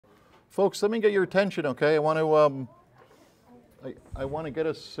Folks, let me get your attention, okay? I want to get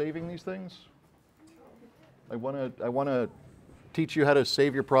us saving these things. I want to teach you how to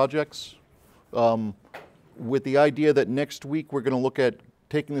save your projects with the idea that next week we're going to look at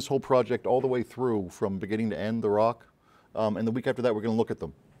taking this whole project all the way through from beginning to end, the rock. And the week after that, we're going to look at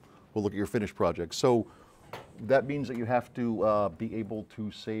them. We'll look at your finished projects. So that means that you have to be able to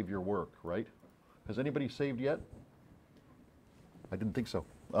save your work, right? Has anybody saved yet? I didn't think so.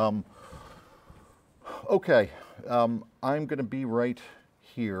 Okay, I'm going to be right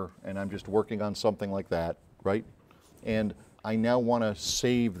here, and I'm just working on something like that, right? And I now want to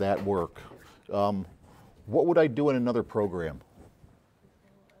save that work. What would I do in another program?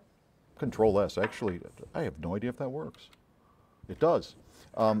 Control S. Actually, I have no idea if that works. It does.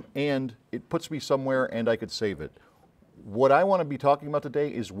 And it puts me somewhere, and I could save it. What I want to be talking about today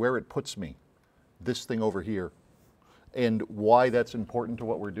is where it puts me, this thing over here, and why that's important to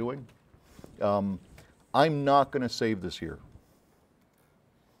what we're doing. I'm not going to save this here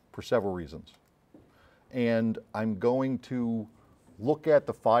for several reasons. And I'm going to look at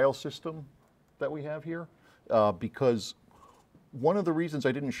the file system that we have here because one of the reasons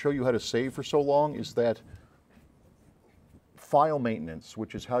I didn't show you how to save for so long is that file maintenance,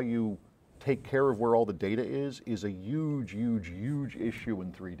 which is how you take care of where all the data is a huge, huge, huge issue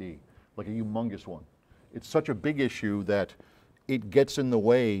in 3D, like a humongous one. It's such a big issue that it gets in the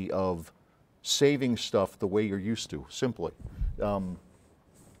way of saving stuff the way you're used to, simply. I'm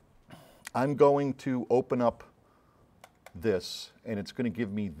going to open up this, and it's going to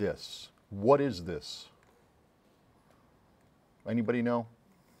give me this. What is this? Anybody know?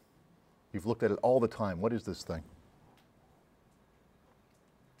 You've looked at it all the time. What is this thing?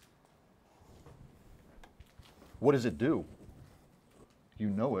 What does it do? You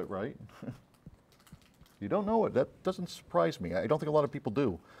know it, right? You don't know it. That doesn't surprise me. I don't think a lot of people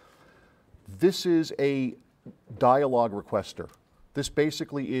do. This is a dialog requester. This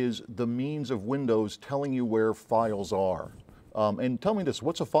basically is the means of Windows telling you where files are. And tell me this,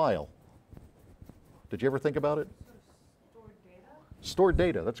 what's a file? Did you ever think about it? Stored data? Stored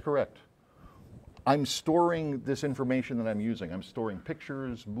data, that's correct. I'm storing this information that I'm using. I'm storing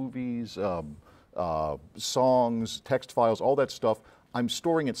pictures, movies, songs, text files, all that stuff. I'm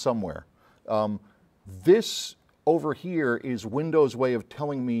storing it somewhere. This over here is Windows' way of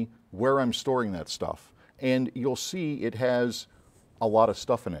telling me where I'm storing that stuff. And you'll see it has a lot of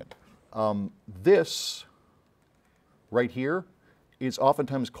stuff in it. This right here is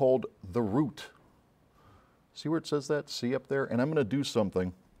oftentimes called the root. See where it says that? See up there? And I'm going to do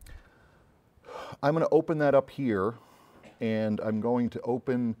something. I'm going to open that up here, and I'm going to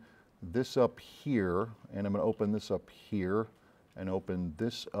open this up here, and I'm going to open this up here, and open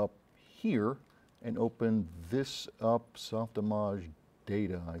this up here, and open this up, Softimage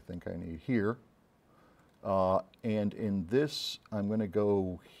data, I think I need here. And in this, I'm going to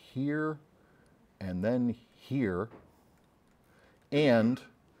go here, and then here. And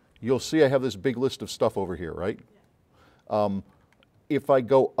you'll see I have this big list of stuff over here, right? Yeah. If I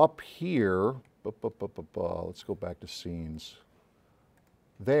go up here, let's go back to scenes.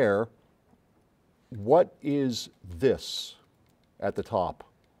 There, what is this at the top?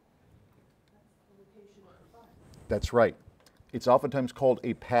 That's right. It's oftentimes called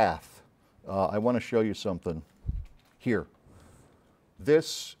a path. I want to show you something here.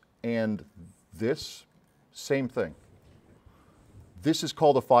 This and this, same thing. This is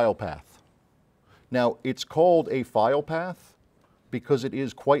called a file path. Now, it's called a file path because it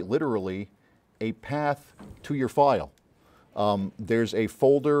is quite literally a path to your file. There's a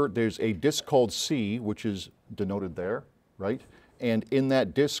folder, there's a disk called C, which is denoted there, right? And in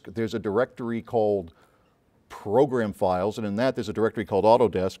that disk, there's a directory called program files, and in that there's a directory called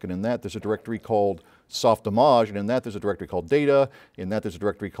Autodesk, and in that there's a directory called Softimage, and in that there's a directory called Data, in that there's a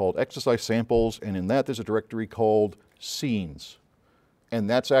directory called XSI Samples, and in that there's a directory called Scenes. And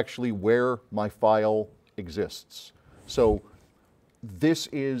that's actually where my file exists. So this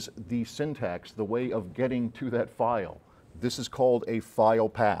is the syntax, the way of getting to that file. This is called a file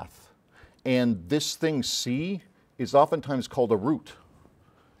path. And this thing C is oftentimes called a root.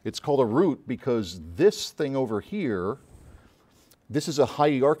 It's called a root because this thing over here, this is a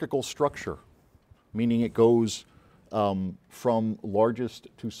hierarchical structure, meaning it goes from largest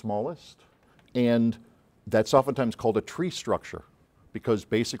to smallest. And that's oftentimes called a tree structure because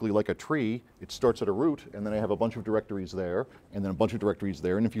basically like a tree, it starts at a root and then I have a bunch of directories there and then a bunch of directories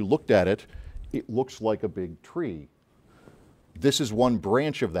there. And if you looked at it, it looks like a big tree. This is one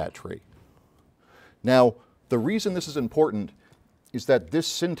branch of that tree. Now, the reason this is important is that this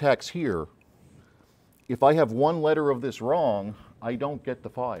syntax here, if I have one letter of this wrong, I don't get the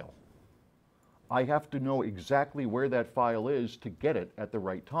file. I have to know exactly where that file is to get it at the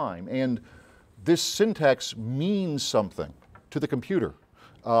right time. And this syntax means something to the computer.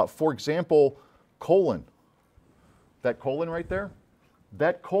 For example, colon. That colon right there,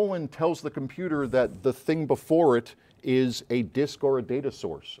 that colon tells the computer that the thing before it is a disk or a data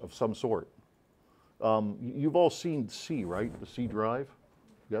source of some sort. You've all seen C, right? The C drive?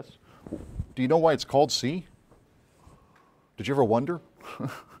 Yes? Do you know why it's called C? Did you ever wonder?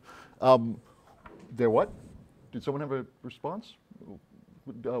 There what? Did someone have a response?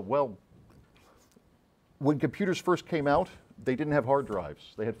 Well, when computers first came out, they didn't have hard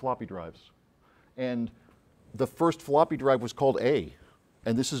drives. They had floppy drives. And the first floppy drive was called A.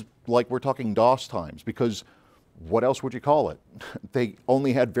 And this is like we're talking DOS times, because what else would you call it? They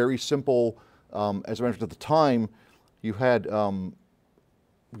only had very simple, as I mentioned at the time, you had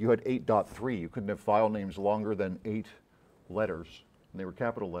 8.3. You couldn't have file names longer than 8 letters, and they were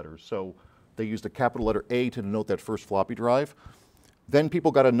capital letters. So they used a capital letter A to denote that first floppy drive. Then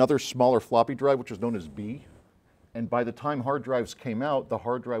people got another smaller floppy drive, which was known as B. And by the time hard drives came out, the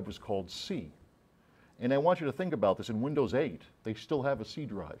hard drive was called C. And I want you to think about this. In Windows 8, they still have a C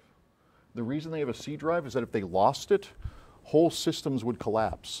drive. The reason they have a C drive is that if they lost it, whole systems would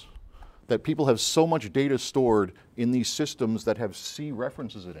collapse. That people have so much data stored in these systems that have C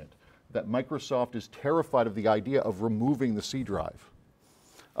references in it, that Microsoft is terrified of the idea of removing the C drive.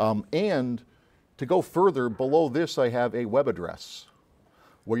 And to go further, below this I have a web address,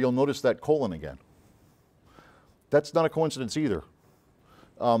 where you'll notice that colon again. That's not a coincidence either.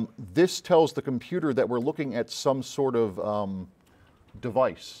 This tells the computer that we're looking at some sort of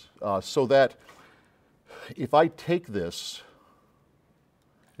device, so that if I take this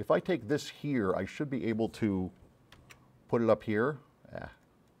here, I should be able to put it up here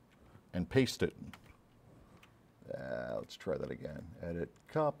and paste it. Let's try that again. Edit,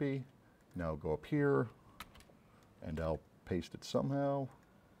 copy. Now go up here, and I'll paste it somehow.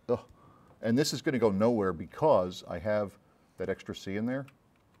 Ugh. And this is going to go nowhere because I have that extra C in there,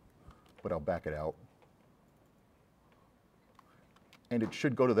 but I'll back it out. And it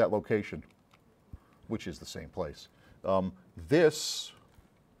should go to that location, which is the same place. This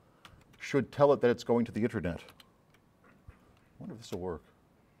should tell it that it's going to the internet. I wonder if this will work.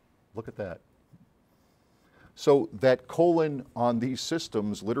 Look at that. So that colon on these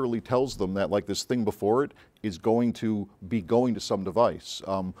systems literally tells them that, like, this thing before it is going to be going to some device.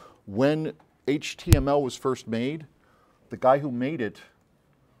 When HTML was first made, the guy who made it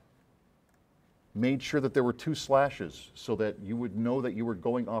made sure that there were 2 slashes so that you would know that you were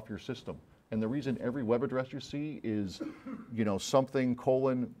going off your system. And the reason every web address you see is, you know, something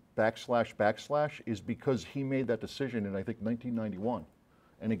colon backslash backslash is because he made that decision in, I think, 1991.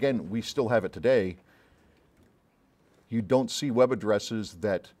 And again, we still have it today. You don't see web addresses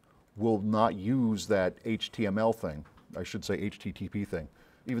that will not use that HTML thing. I should say HTTP thing.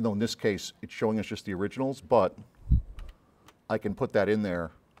 Even though in this case, it's showing us just the originals, but I can put that in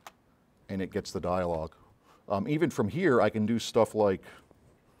there and it gets the dialogue. Even from here, I can do stuff like,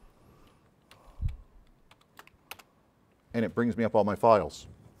 and it brings me up all my files.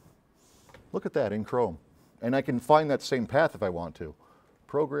 Look at that in Chrome. And I can find that same path if I want to.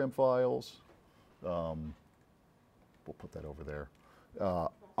 Program files, we'll put that over there.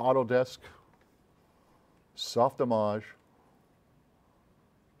 Autodesk, Softimage,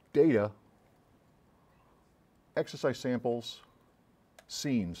 data, XSI samples,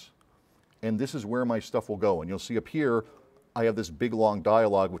 scenes. And this is where my stuff will go. And you'll see up here, I have this big long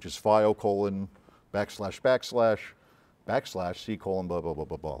dialogue, which is file colon backslash backslash backslash C colon blah, blah, blah,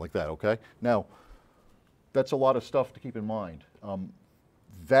 blah, blah, like that, okay? Now, that's a lot of stuff to keep in mind.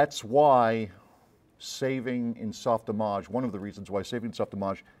 That's why saving in Softimage, one of the reasons why saving in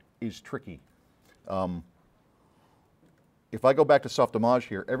Softimage is tricky. If I go back to Softimage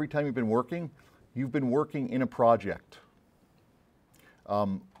here, every time you've been working in a project.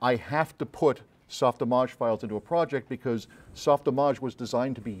 I have to put Softimage files into a project because Softimage was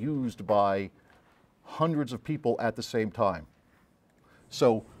designed to be used by hundreds of people at the same time.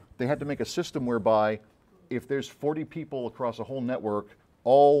 So they had to make a system whereby if there's 40 people across a whole network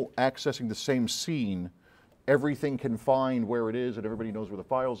all accessing the same scene, everything can find where it is and everybody knows where the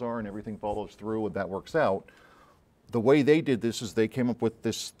files are and everything follows through and that works out. The way they did this is they came up with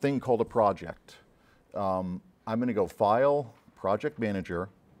this thing called a project. I'm going to go File, Project Manager,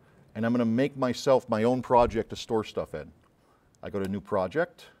 and I'm going to make myself my own project to store stuff in. I go to New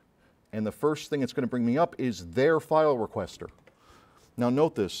Project, and the first thing it's going to bring me up is their file requester. Now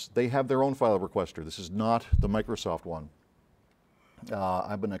note this, they have their own file requester. This is not the Microsoft one.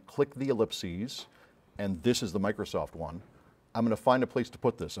 I'm going to click the ellipses, and this is the Microsoft one. I'm going to find a place to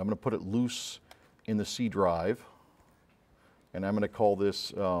put this. I'm going to put it loose in the C drive, and I'm going to call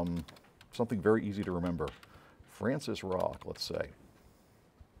this something very easy to remember. Francis Rock, let's say.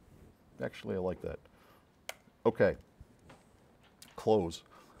 Actually, I like that. Okay. Close.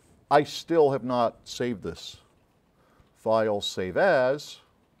 I still have not saved this. File, save as.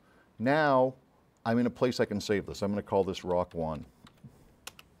 Now, I'm in a place I can save this. I'm going to call this Rock 1.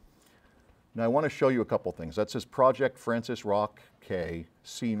 Now, I want to show you a couple things. That says Project Francis Rock K,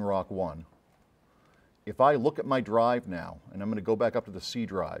 Scene Rock 1. If I look at my drive now, and I'm going to go back up to the C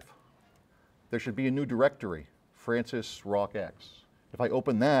drive, there should be a new directory, Francis Rock X. If I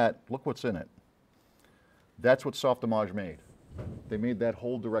open that, look what's in it. That's what Softimage made. They made that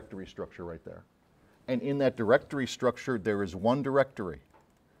whole directory structure right there. And in that directory structure, there is one directory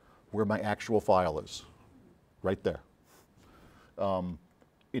where my actual file is, right there.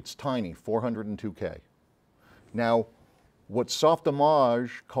 It's tiny, 402K. Now, what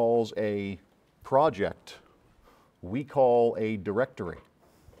Softimage calls a project, we call a directory.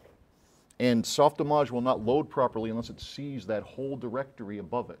 And Softimage will not load properly unless it sees that whole directory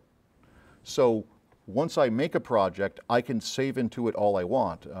above it. So once I make a project, I can save into it all I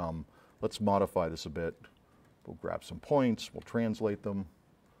want. Let's modify this a bit. We'll grab some points, we'll translate them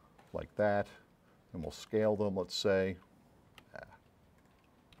like that, and we'll scale them, let's say.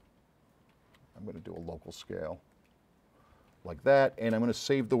 I'm going to do a local scale like that, and I'm going to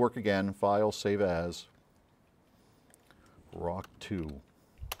save the work again. File, save as, Rock 2.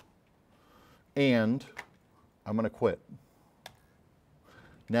 And I'm going to quit.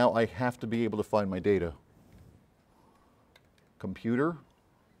 Now I have to be able to find my data. Computer,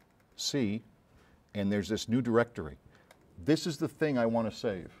 C, and there's this new directory. This is the thing I want to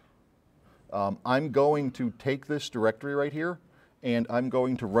save. I'm going to take this directory right here, and I'm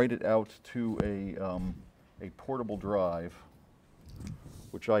going to write it out to a portable drive,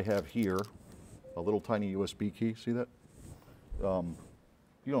 which I have here, a little tiny USB key. See that?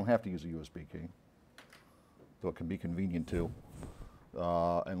 You don't have to use a USB key, though it can be convenient too.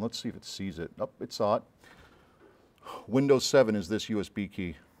 And let's see if it sees it. Oh, it saw it. Windows 7 is this USB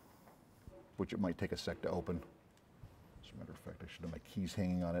key, which it might take a sec to open. As a matter of fact, I should have my keys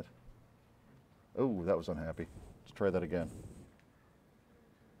hanging on it. Oh, that was unhappy. Let's try that again.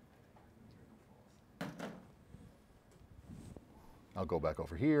 I'll go back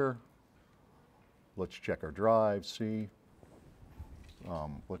over here. Let's check our drive, see.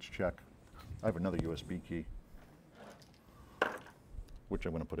 Let's check. I have another USB key, which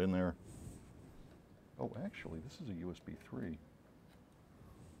I'm going to put in there. Oh, actually, this is a USB 3.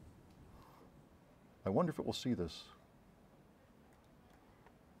 I wonder if it will see this.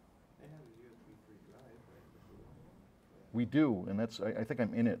 They have a USB 3 drive, right? We do, and that's, I think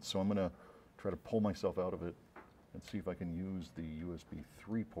I'm in it, so I'm going to try to pull myself out of it and see if I can use the USB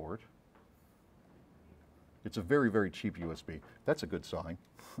 3 port. It's a very, very cheap USB. That's a good sign.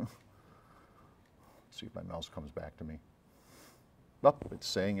 Let's see if my mouse comes back to me. Oh, it's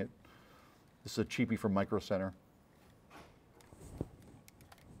saying it. This is a cheapie from Micro Center.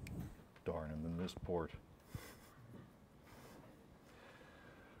 Darn, and then this port.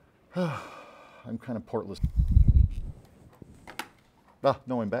 I'm kind of portless. Ah,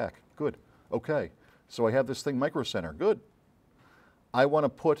 no, I'm back. Good. Okay. So I have this thing, Micro Center. Good. I want to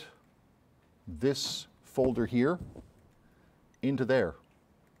put this folder here into there.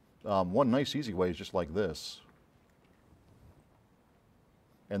 One nice easy way is just like this.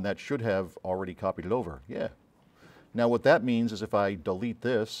 And that should have already copied it over. Yeah. Now what that means is if I delete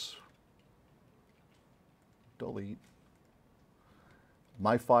this, delete,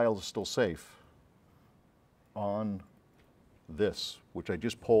 my file is still safe on this, which I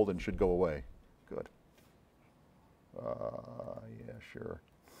just pulled and should go away. Good. Yeah, sure.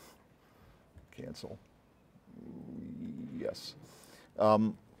 Cancel. Yes.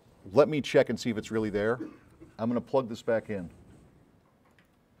 Let me check and see if it's really there. I'm going to plug this back in.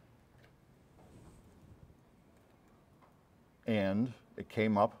 And it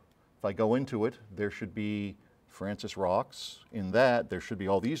came up. If I go into it, there should be Francis Rocks. In that, there should be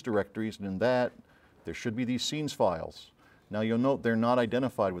all these directories, and in that, there should be these scenes files. Now you'll note they're not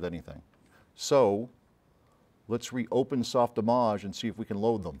identified with anything. So let's reopen Softimage and see if we can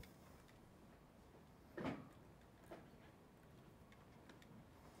load them.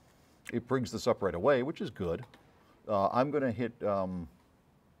 It brings this up right away, which is good. I'm going to hit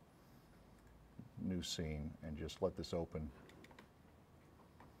new scene and just let this open.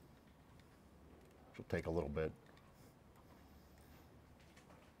 Which will take a little bit.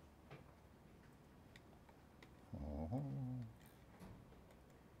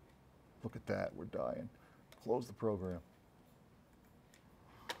 Look at that, we're dying. Close the program.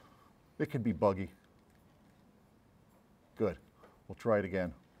 It could be buggy. Good. We'll try it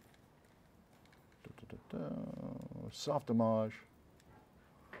again. Softimage.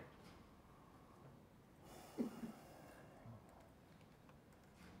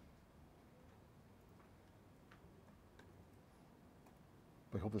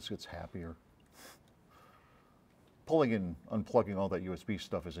 I hope this gets happier. Pulling and unplugging all that USB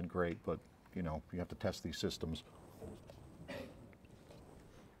stuff isn't great, but you know, you have to test these systems.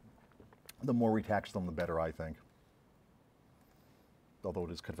 The more we tax them, the better, I think. Although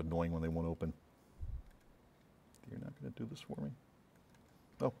it is kind of annoying when they won't open. You're not going to do this for me?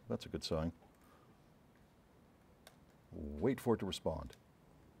 Oh, that's a good sign. Wait for it to respond.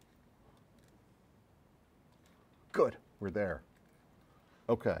 Good, we're there.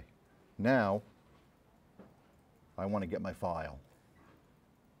 Okay, now I want to get my file.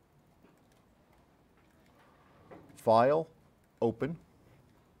 File, open.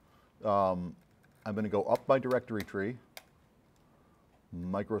 I'm going to go up my directory tree.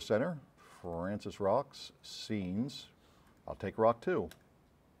 Micro Center, Francis Rocks, Scenes. I'll take Rock 2.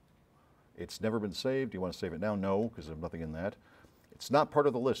 It's never been saved. Do you want to save it now? No, because there's nothing in that. It's not part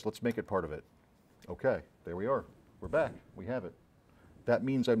of the list. Let's make it part of it. Okay, there we are. We're back. We have it. That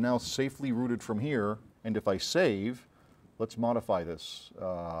means I'm now safely rooted from here, and if I save, let's modify this.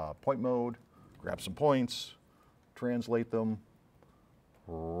 Point mode, grab some points, translate them,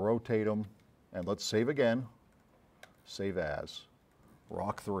 rotate them, and let's save again. Save as.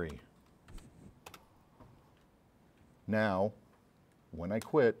 Rock 3. Now, when I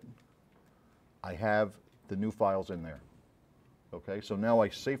quit, I have the new files in there. Okay, so now I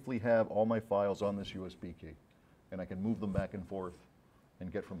safely have all my files on this USB key, and I can move them back and forth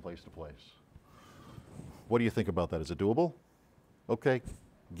and get from place to place. What do you think about that? Is it doable? Okay,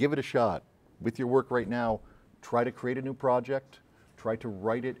 give it a shot. With your work right now, try to create a new project, try to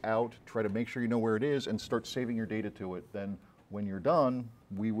write it out, try to make sure you know where it is, and start saving your data to it. Then when you're done,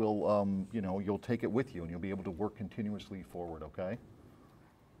 we will, you know, you'll take it with you and you'll be able to work continuously forward, okay?